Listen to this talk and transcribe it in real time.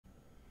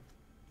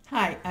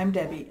I'm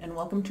Debbie, and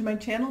welcome to my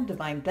channel,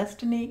 Divine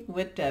Destiny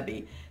with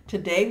Debbie.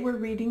 Today we're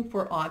reading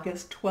for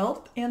August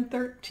 12th and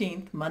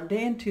 13th,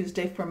 Monday and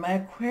Tuesday, for my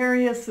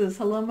Aquariuses.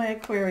 Hello, my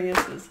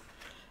Aquariuses.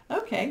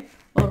 Okay,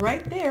 well,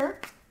 right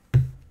there,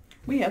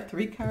 we have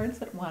 3 cards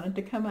that wanted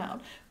to come out.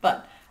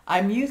 But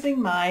I'm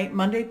using my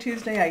Monday,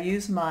 Tuesday, I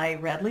use my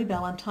Radley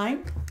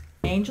Valentine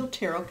Angel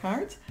Tarot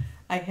cards.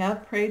 I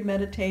have prayed,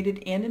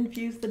 meditated, and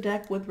infused the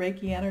deck with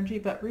Reiki energy,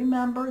 but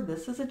remember,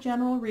 this is a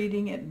general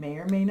reading. It may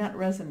or may not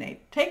resonate.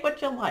 Take what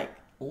you like,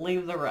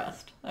 leave the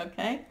rest,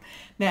 okay?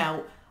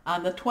 Now,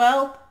 on the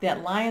 12th,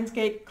 that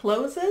Lionsgate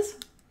closes,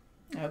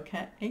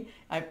 okay?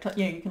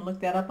 You can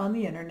look that up on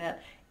the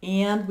internet,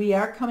 and we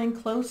are coming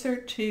closer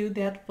to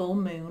that full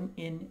moon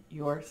in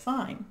your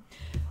sign.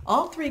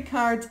 All 3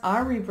 cards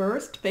are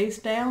reversed face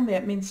down.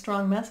 That means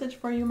strong message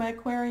for you, my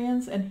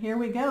Aquarians. And here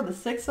we go, the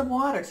 6 of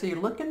Water. So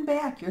you're looking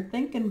back, you're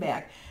thinking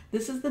back.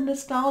 This is the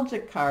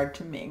nostalgic card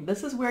to me.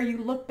 This is where you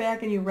look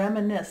back and you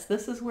reminisce.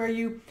 This is where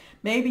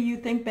maybe you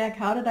think back,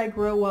 how did I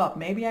grow up?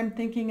 Maybe I'm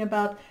thinking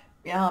about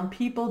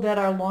people that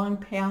are long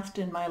past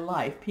in my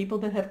life, people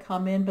that have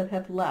come in but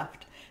have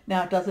left.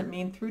 Now, it doesn't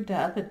mean through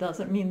death. It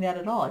doesn't mean that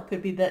at all. It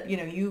could be that,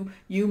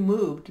 you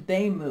moved,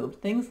 they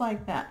moved, things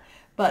like that.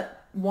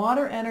 But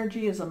water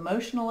energy is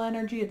emotional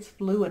energy. It's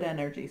fluid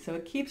energy. So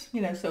it keeps,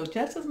 so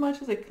just as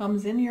much as it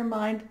comes in your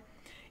mind,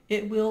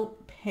 it will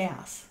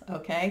pass,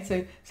 okay?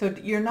 So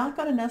you're not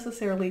going to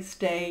necessarily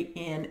stay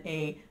in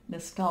a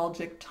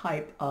nostalgic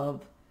type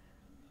of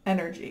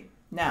energy.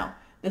 Now,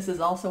 this is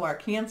also our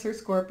Cancer,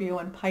 Scorpio,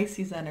 and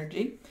Pisces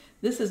energy.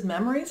 This is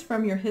memories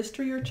from your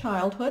history or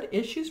childhood,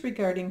 issues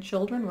regarding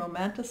children,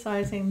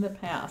 romanticizing the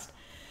past.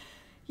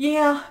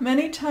 Yeah,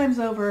 many times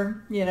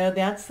over,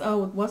 that's,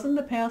 oh, wasn't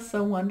the past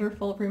so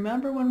wonderful?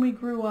 Remember when we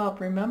grew up?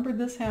 Remember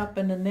this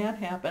happened and that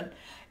happened?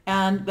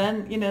 And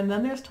then,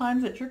 then there's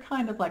times that you're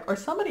kind of like, or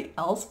somebody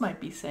else might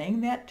be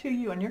saying that to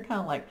you, and you're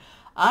kind of like,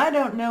 I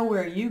don't know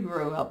where you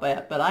grew up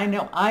at, but I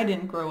know I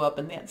didn't grow up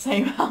in that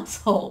same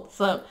household.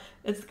 So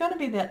it's going to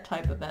be that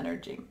type of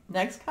energy.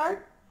 Next card.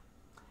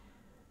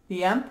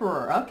 The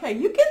Emperor. Okay,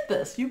 you get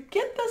this. You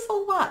get this a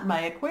lot,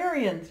 my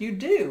Aquarians. You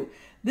do.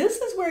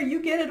 This is where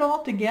you get it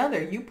all together.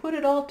 You put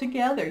it all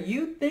together.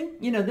 You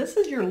think, this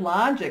is your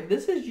logic.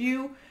 This is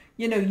you,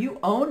 you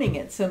owning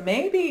it. So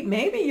maybe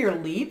you're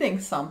leaving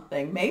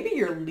something. Maybe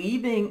you're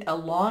leaving a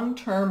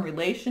long-term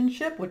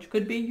relationship, which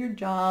could be your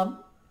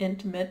job,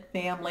 intimate,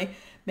 family.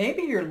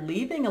 Maybe you're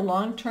leaving a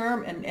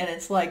long-term and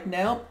it's like,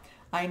 nope,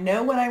 I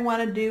know what I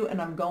want to do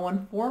and I'm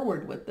going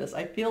forward with this.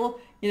 I feel,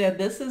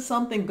 this is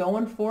something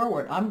going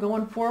forward. I'm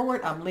going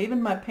forward. I'm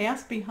leaving my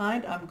past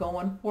behind. I'm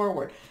going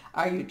forward.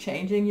 Are you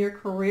changing your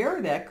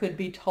career? That could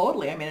be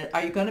totally.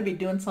 Are you going to be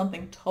doing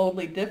something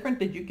totally different?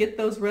 Did you get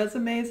those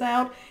resumes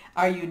out?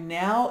 Are you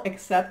now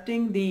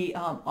accepting the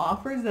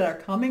offers that are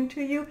coming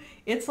to you?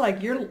 It's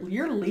like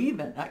you're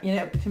leaving.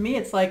 To me,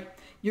 it's like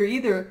you're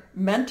either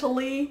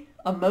mentally,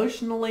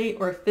 emotionally,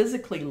 or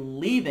physically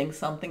leaving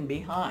something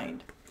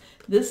behind.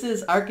 This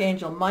is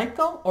Archangel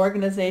Michael,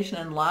 organization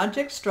and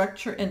logic,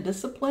 structure and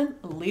discipline,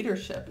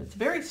 leadership. It's a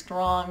very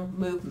strong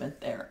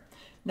movement there.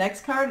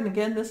 Next card, and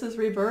again, this is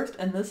reversed,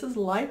 and this is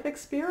life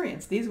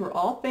experience. These were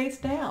all face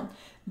down.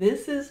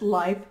 This is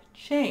life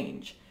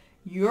change.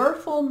 Your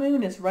full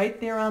moon is right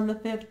there on the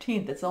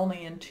 15th. It's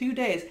only in 2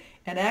 days.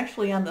 And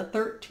actually on the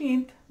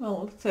 13th,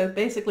 well, so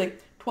basically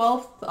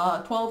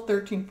 12th, 12,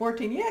 13,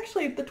 14, yeah,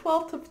 actually the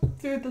 12th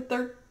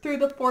through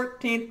the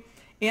 14th,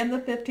 and the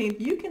 15th,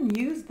 you can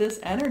use this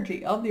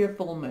energy of your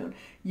full moon.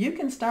 You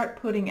can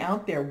start putting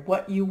out there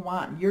what you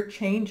want, your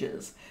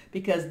changes,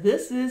 because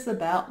this is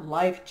about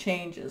life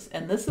changes.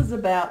 And this is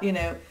about,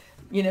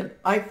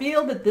 I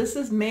feel that this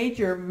is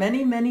major.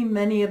 Many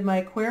of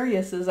my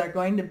Aquariuses are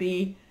going to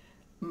be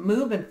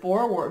moving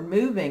forward,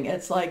 moving.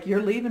 It's like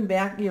you're leaving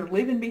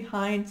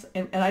behind,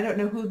 and I don't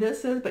know who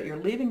this is, but you're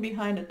leaving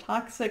behind a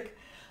toxic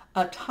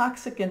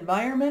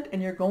environment,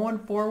 and you're going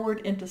forward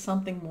into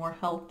something more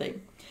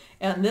healthy.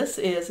 And this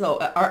is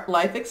our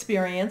life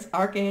experience,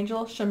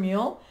 Archangel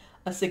Chamuel,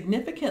 a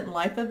significant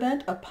life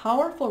event, a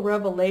powerful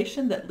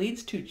revelation that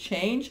leads to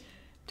change,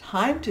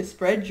 time to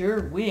spread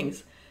your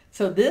wings.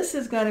 So this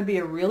is going to be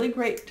a really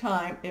great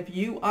time if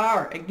you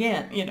are,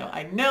 again,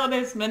 I know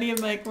there's many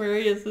of my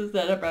Aquariuses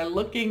that are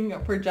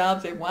looking for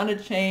jobs, they want to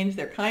change,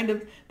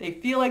 they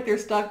feel like they're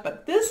stuck,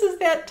 but this is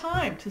that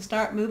time to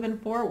start moving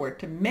forward,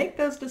 to make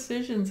those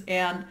decisions.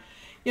 And,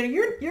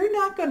 you're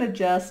not going to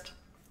just,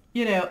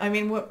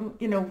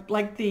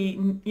 like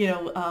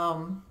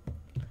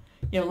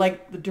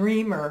like the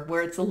dreamer,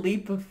 where it's a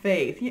leap of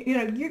faith.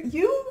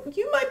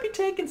 You might be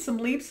taking some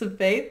leaps of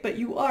faith, but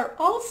you are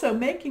also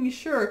making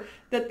sure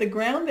that the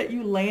ground that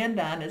you land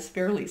on is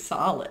fairly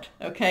solid.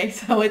 Okay,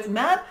 so it's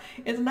not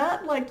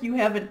like you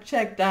haven't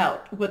checked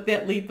out what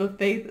that leap of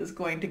faith is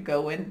going to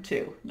go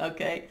into.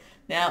 Okay,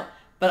 now,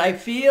 but I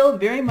feel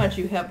very much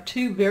you have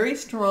 2 very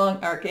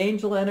strong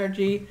archangel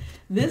energy.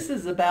 This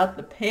is about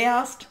the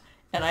past.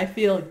 And I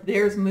feel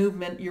there's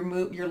movement.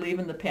 You're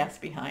leaving the past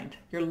behind.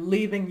 You're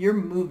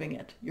moving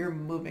it.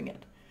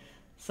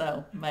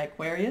 So my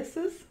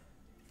Aquariuses,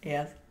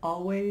 As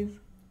always,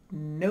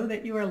 know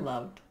that you are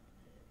loved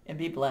and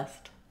be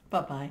blessed.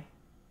 Bye-bye.